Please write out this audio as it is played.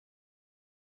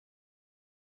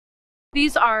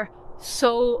These are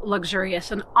so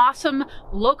luxurious, an awesome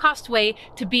low-cost way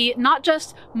to be not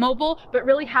just mobile, but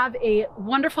really have a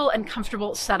wonderful and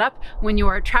comfortable setup when you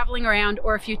are traveling around,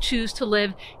 or if you choose to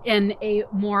live in a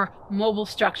more mobile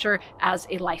structure as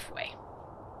a lifeway.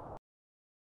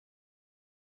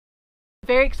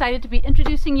 Very excited to be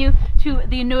introducing you to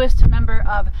the newest member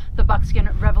of the Buckskin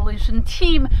Revolution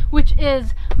team, which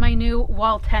is my new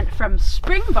wall tent from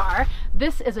Spring Bar.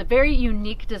 This is a very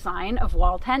unique design of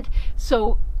wall tent.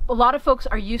 So a lot of folks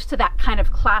are used to that kind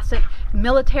of classic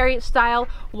military style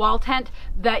wall tent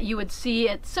that you would see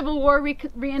at Civil War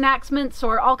reenactments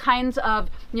or all kinds of,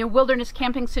 wilderness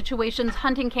camping situations,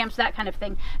 hunting camps, that kind of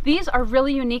thing. These are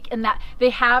really unique in that they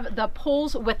have the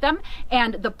poles with them,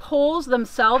 and the poles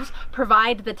themselves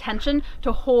provide the tension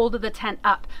to hold the tent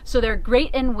up. So they're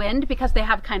great in wind because they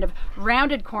have kind of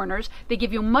rounded corners. They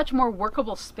give you much more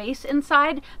workable space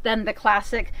inside than the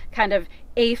classic kind of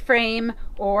A-frame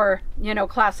or,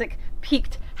 classic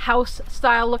peaked house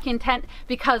style looking tent,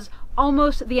 because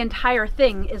almost the entire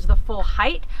thing is the full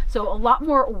height. So a lot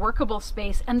more workable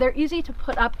space, and they're easy to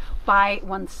put up by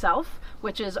oneself,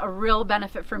 which is a real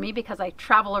benefit for me because I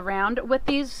travel around with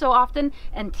these so often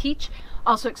and teach.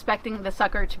 Also expecting the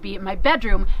sucker to be my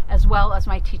bedroom as well as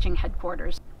my teaching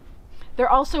headquarters. They're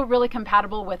also really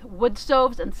compatible with wood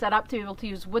stoves and set up to be able to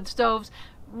use wood stoves.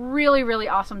 Really, really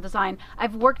awesome design.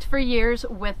 I've worked for years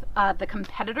with the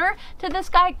competitor to this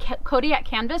guy, Kodiak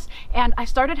Canvas, and I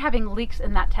started having leaks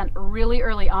in that tent really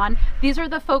early on. These are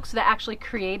the folks that actually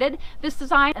created this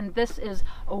design, and this is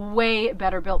a way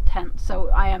better built tent. So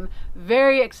I am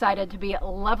very excited to be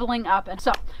leveling up. And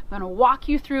so I'm going to walk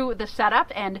you through the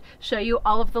setup and show you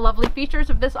all of the lovely features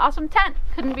of this awesome tent.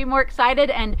 Couldn't be more excited,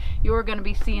 and you're going to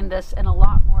be seeing this in a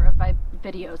lot more of my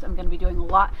videos. I'm going to be doing a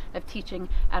lot of teaching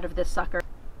out of this sucker.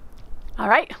 All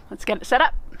right, let's get it set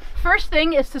up. First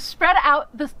thing is to spread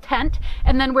out the tent,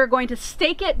 and then we're going to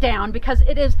stake it down because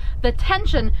it is the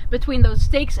tension between those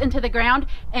stakes into the ground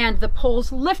and the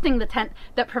poles lifting the tent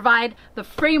that provide the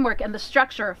framework and the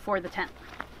structure for the tent.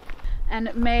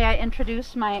 And may I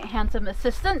introduce my handsome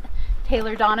assistant,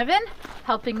 Taylor Donovan,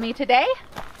 helping me today.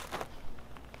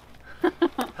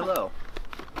 Hello.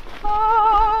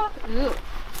 Oh,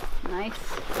 ooh, nice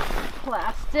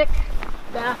plastic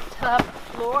bathtub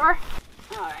floor.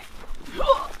 All right.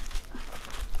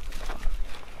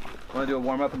 Want to do a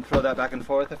warm up and throw that back and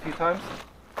forth a few times?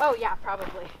 Oh yeah,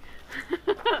 probably.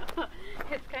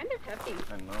 It's kind of heavy.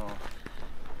 I know.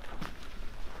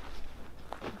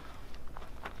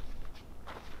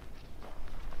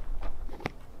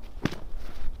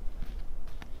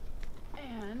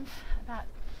 And that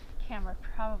camera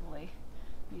probably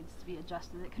needs to be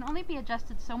adjusted. It can only be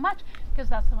adjusted so much because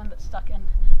that's the one that's stuck in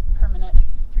permanent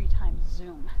 3x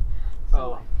zoom.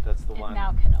 So that's the one. It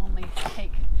now can only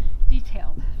take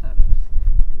detailed photos.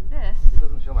 And this... It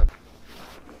doesn't show my...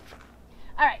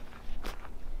 All right.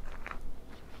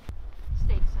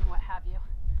 Stakes and what have you.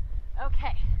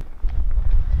 Okay.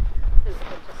 There's a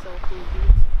bunch of silicone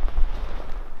beads.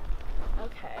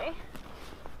 Okay.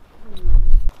 And then...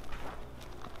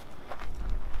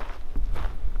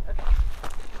 Okay.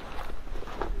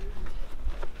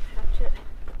 Hatchet.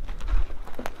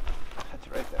 That's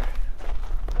right there.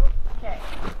 Okay.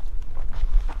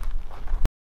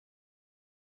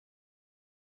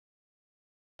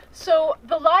 So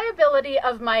the liability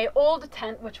of my old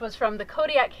tent, which was from the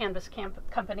Kodiak Canvas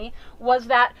company, was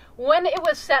that when it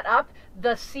was set up,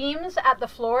 the seams at the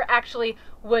floor actually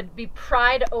would be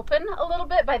pried open a little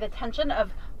bit by the tension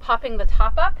of popping the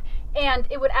top up, and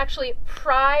it would actually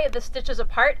pry the stitches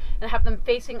apart and have them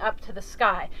facing up to the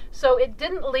sky. So it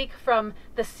didn't leak from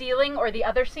the ceiling or the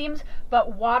other seams,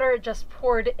 but water just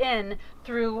poured in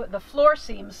through the floor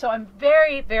seams. So I'm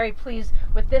very, very pleased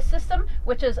with this system,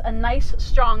 which is a nice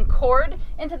strong cord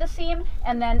into the seam,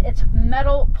 and then it's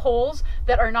metal poles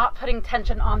that are not putting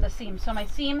tension on the seam. So my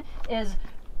seam is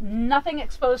nothing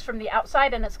exposed from the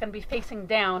outside, and it's going to be facing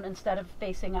down instead of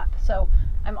facing up. So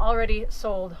I'm already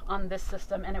sold on this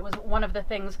system, and it was one of the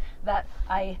things that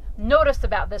I noticed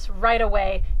about this right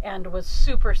away and was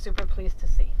super, super pleased to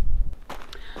see.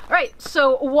 All right,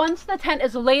 so once the tent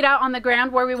is laid out on the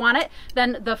ground where we want it,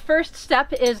 then the first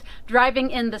step is driving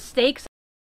in the stakes.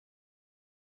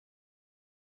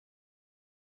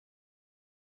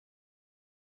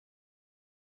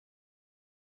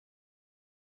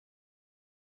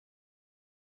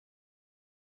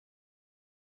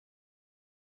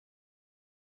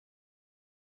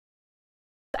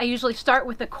 I usually start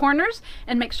with the corners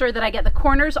and make sure that I get the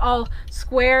corners all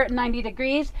square 90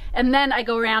 degrees, and then I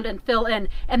go around and fill in.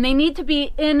 And they need to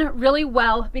be in really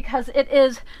well because it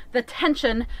is the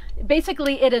tension.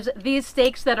 Basically, it is these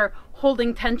stakes that are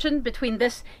holding tension between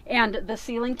this and the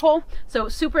ceiling pole. So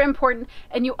super important.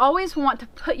 And you always want to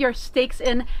put your stakes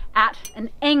in at an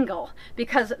angle,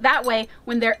 because that way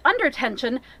when they're under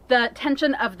tension, the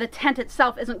tension of the tent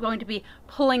itself isn't going to be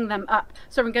pulling them up.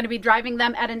 So we're going to be driving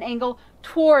them at an angle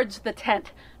towards the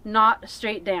tent, not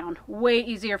straight down. Way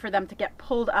easier for them to get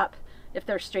pulled up if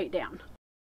they're straight down.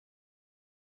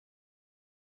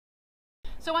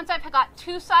 So once I've got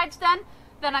two sides done,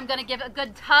 then I'm going to give a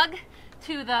good tug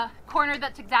to the corner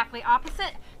that's exactly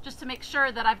opposite, just to make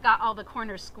sure that I've got all the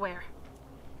corners square.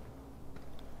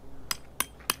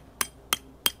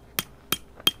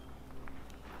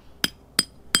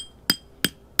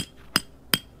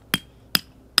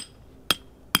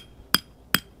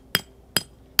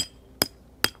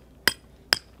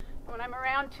 When I'm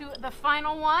around to the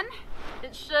final one,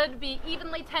 it should be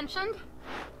evenly tensioned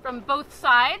from both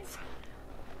sides.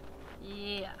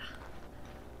 Yeah.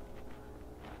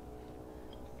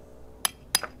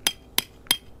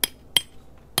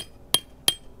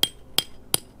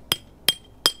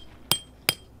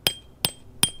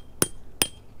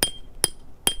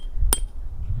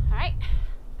 All right.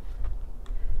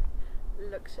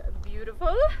 Looks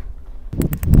beautiful.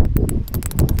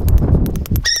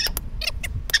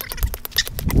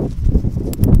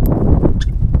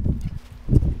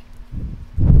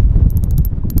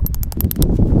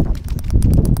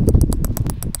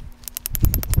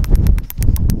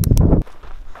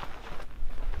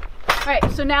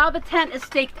 So now the tent is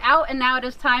staked out, and now it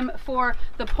is time for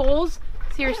the poles.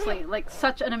 Seriously, like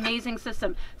such an amazing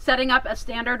system. Setting up a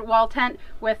standard wall tent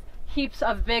with heaps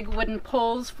of big wooden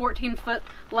poles, 14-foot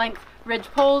length ridge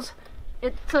poles.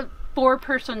 It's a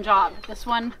 4-person job. This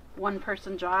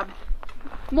one-person job.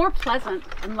 More pleasant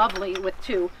and lovely with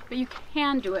 2, but you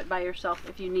can do it by yourself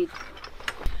if you need to.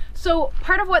 So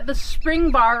part of what the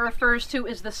spring bar refers to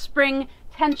is the spring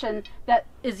tension that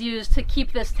is used to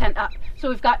keep this tent up. So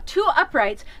we've got 2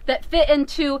 uprights that fit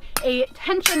into a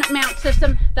tension mount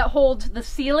system that holds the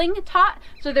ceiling taut.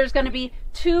 So there's going to be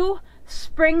 2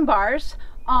 spring bars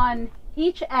on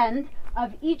each end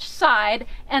of each side,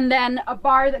 and then a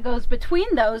bar that goes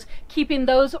between those, keeping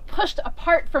those pushed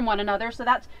apart from one another. So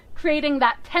that's creating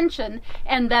that tension,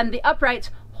 and then the uprights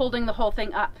holding the whole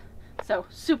thing up. So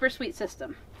super sweet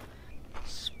system.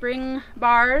 Spring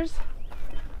bars.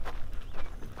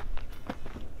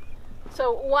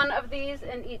 So one of these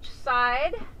in each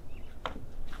side.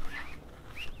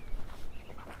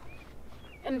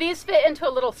 And these fit into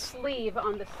a little sleeve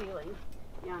on the ceiling,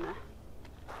 Yana.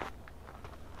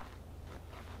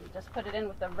 You just put it in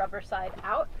with the rubber side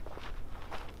out.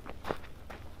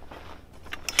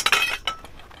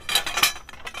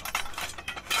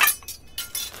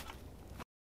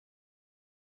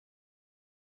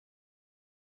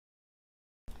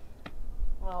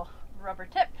 Little rubber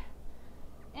tip.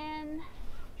 In.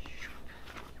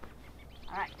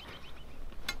 All right.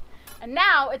 And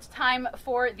now it's time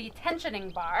for the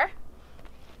tensioning bar.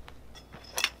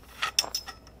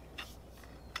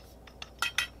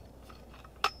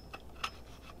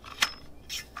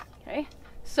 Okay,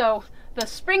 so the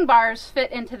spring bars fit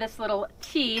into this little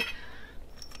T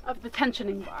of the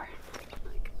tensioning bar,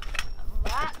 like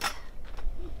that.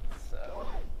 So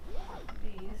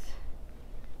these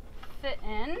fit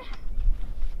in.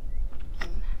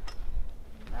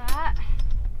 That.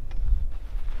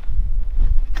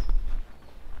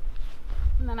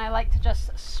 And then I like to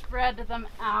just spread them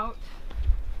out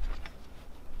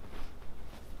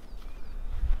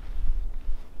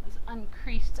as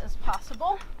uncreased as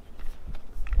possible.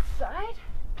 This side.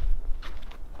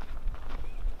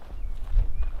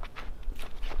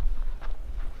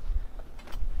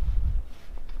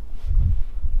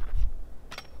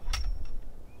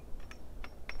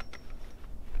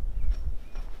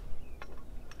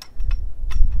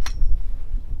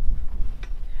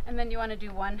 And then you want to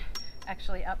do one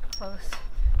actually up close,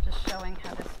 just showing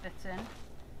how this fits in.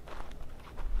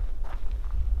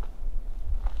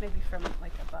 Maybe from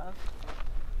like above,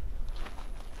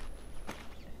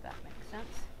 if that makes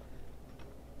sense.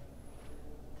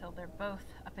 Until they're both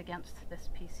up against this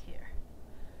piece here.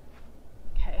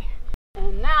 Okay,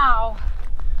 and now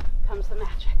comes the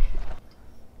magic.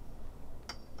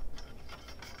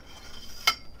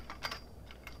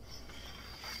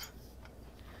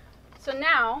 So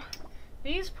now,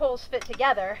 these poles fit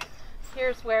together.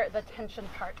 Here's where the tension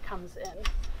part comes in.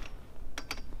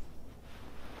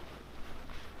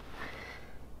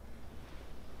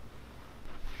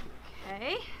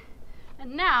 Okay,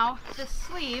 and now this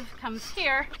sleeve comes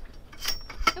here,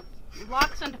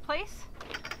 locks into place,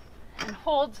 and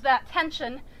holds that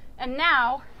tension. And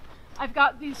now I've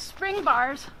got these spring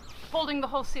bars holding the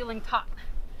whole ceiling taut.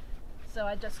 So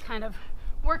I just kind of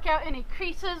work out any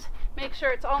creases, make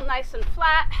sure it's all nice and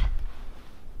flat,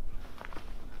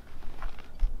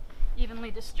 evenly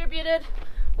distributed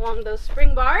along those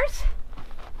spring bars.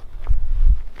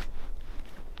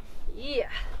 Yeah.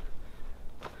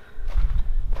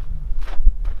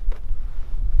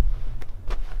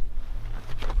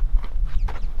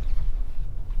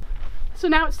 So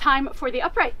now it's time for the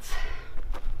uprights.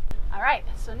 All right,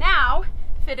 so now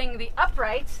fitting the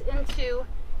uprights into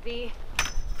the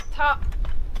top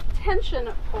tension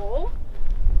pole,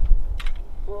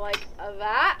 like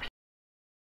that.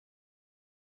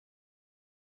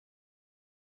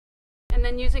 And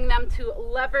then using them to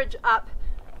leverage up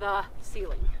the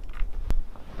ceiling.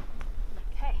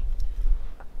 Okay.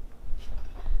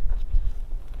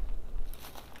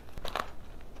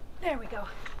 There we go.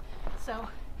 So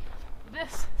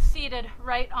this seated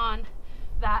right on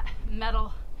that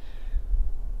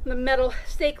the metal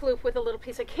stake loop with a little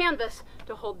piece of canvas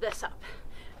to hold this up.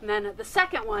 And then the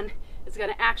second one is going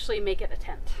to actually make it a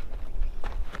tent.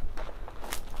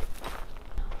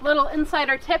 Little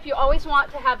insider tip, you always want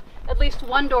to have at least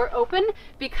one door open,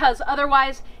 because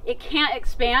otherwise it can't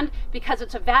expand because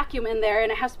it's a vacuum in there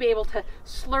and it has to be able to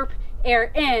slurp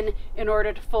air in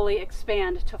order to fully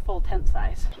expand to full tent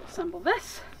size. Assemble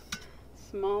this.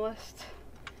 Smallest,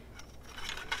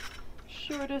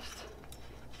 shortest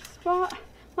spot.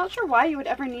 Not sure why you would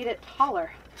ever need it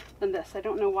taller than this. I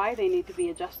don't know why they need to be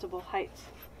adjustable heights.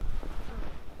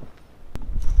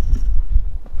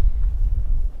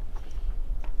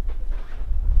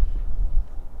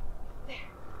 There.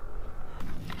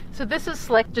 So this is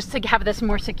slick just to have this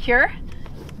more secure.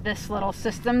 This little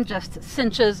system just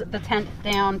cinches the tent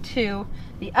down to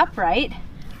the upright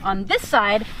on this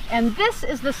side, and this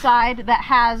is the side that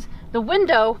has the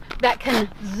window that can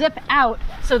zip out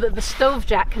so that the stove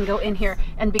jack can go in here.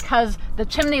 And because the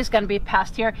chimney is going to be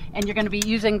past here and you're going to be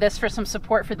using this for some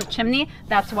support for the chimney,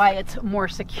 that's why it's more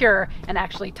secure and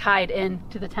actually tied in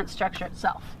to the tent structure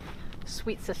itself.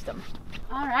 Sweet system.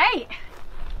 All right,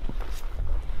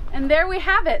 and there we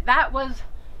have it. That was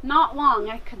not long.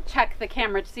 I could check the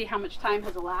camera to see how much time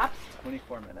has elapsed.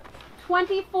 24 minutes.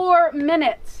 24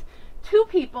 minutes. 2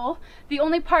 people. The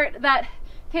only part that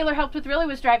Taylor helped with really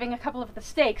was driving a couple of the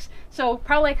stakes, so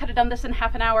probably I could have done this in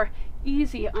half an hour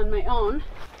easy on my own.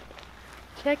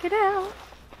 Check it out.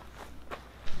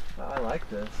 Oh, I like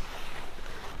this.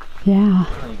 Yeah.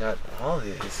 Oh, you got all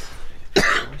these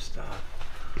more stuff.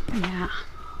 Yeah.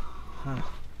 Huh.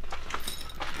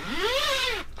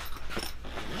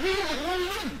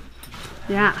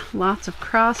 Yeah, lots of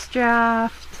cross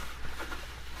draft.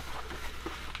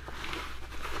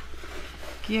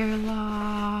 Gear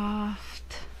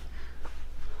loft,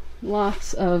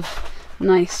 lots of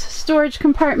nice storage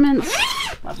compartments,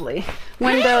 lovely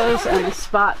windows, and a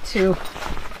spot to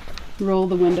roll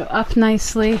the window up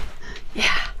nicely.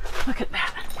 Yeah, look at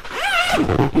that.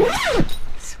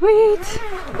 Sweet.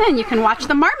 And you can watch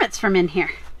the marmots from in here.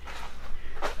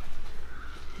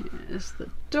 Here's the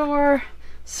door.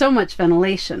 So much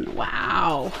ventilation.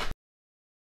 Wow.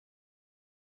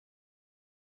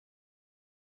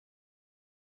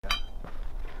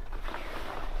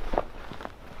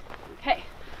 Okay,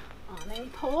 awning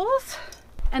poles,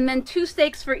 and then 2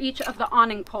 stakes for each of the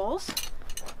awning poles.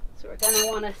 So we're going to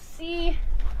want to see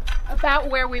about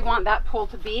where we want that pole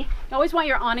to be. You always want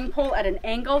your awning pole at an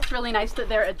angle. It's really nice that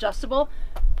they're adjustable,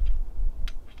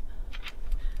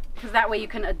 because that way you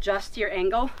can adjust your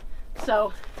angle.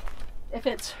 So if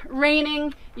it's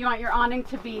raining, you want your awning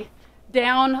to be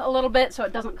down a little bit so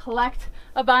it doesn't collect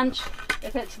a bunch.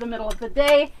 If it's the middle of the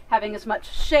day, having as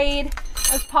much shade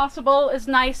as possible is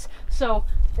nice. So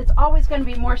it's always going to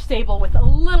be more stable with a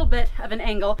little bit of an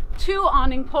angle. 2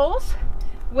 awning poles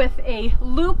with a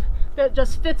loop that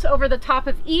just fits over the top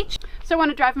of each. So I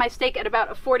want to drive my stake at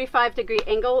about a 45-degree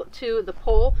angle to the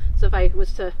pole. So if I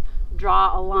was to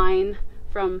draw a line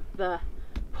from the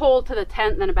pole to the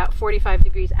tent, then about 45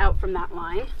 degrees out from that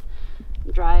line.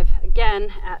 Drive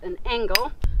again at an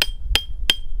angle.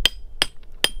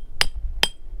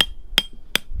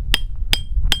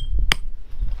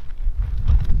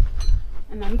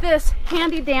 And then this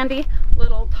handy dandy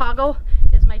little toggle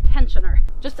is my tensioner.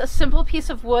 Just a simple piece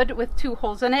of wood with 2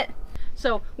 holes in it.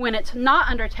 So when it's not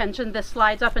under tension, this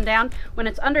slides up and down. When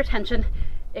it's under tension,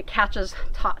 it catches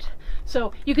taut.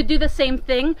 So you could do the same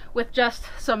thing with just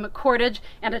some cordage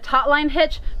and a taut line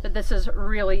hitch, but this is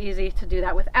really easy to do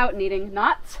that without needing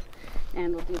knots.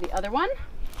 And we'll do the other one.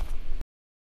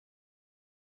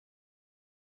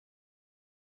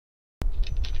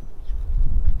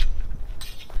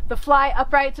 The fly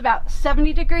upright's about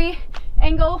 70-degree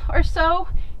angle or so,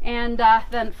 and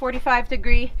then 45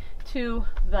 degree to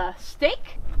the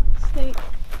stake. Stake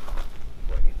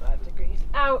 45 degrees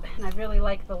out, and I really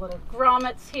like the little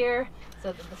grommets here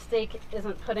so that the stake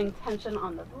isn't putting tension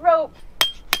on the rope.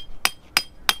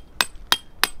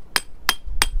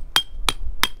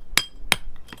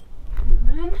 And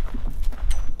then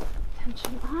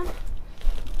tension on.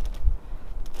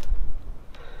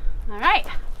 All right,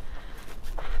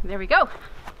 there we go.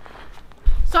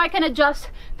 So I can adjust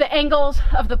the angles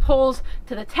of the poles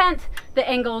to the tent, the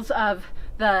angles of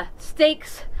the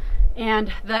stakes,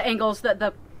 and the angles that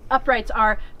the uprights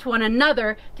are to one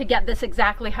another to get this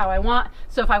exactly how I want.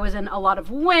 So if I was in a lot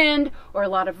of wind or a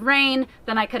lot of rain,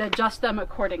 then I could adjust them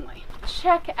accordingly.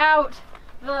 Check out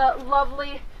the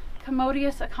lovely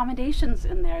commodious accommodations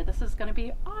in there. This is gonna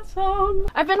be awesome.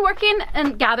 I've been working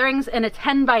in gatherings in a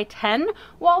 10 by 10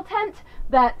 wall tent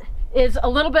that is a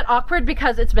little bit awkward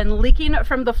because it's been leaking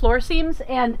from the floor seams,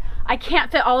 and I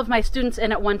can't fit all of my students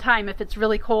in at one time if it's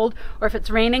really cold or if it's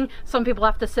raining. Some people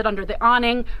have to sit under the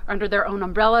awning or under their own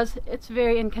umbrellas. It's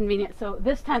very inconvenient. So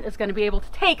this tent is going to be able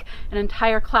to take an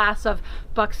entire class of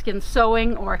buckskin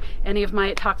sewing or any of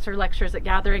my talks or lectures at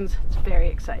gatherings. It's very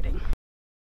exciting.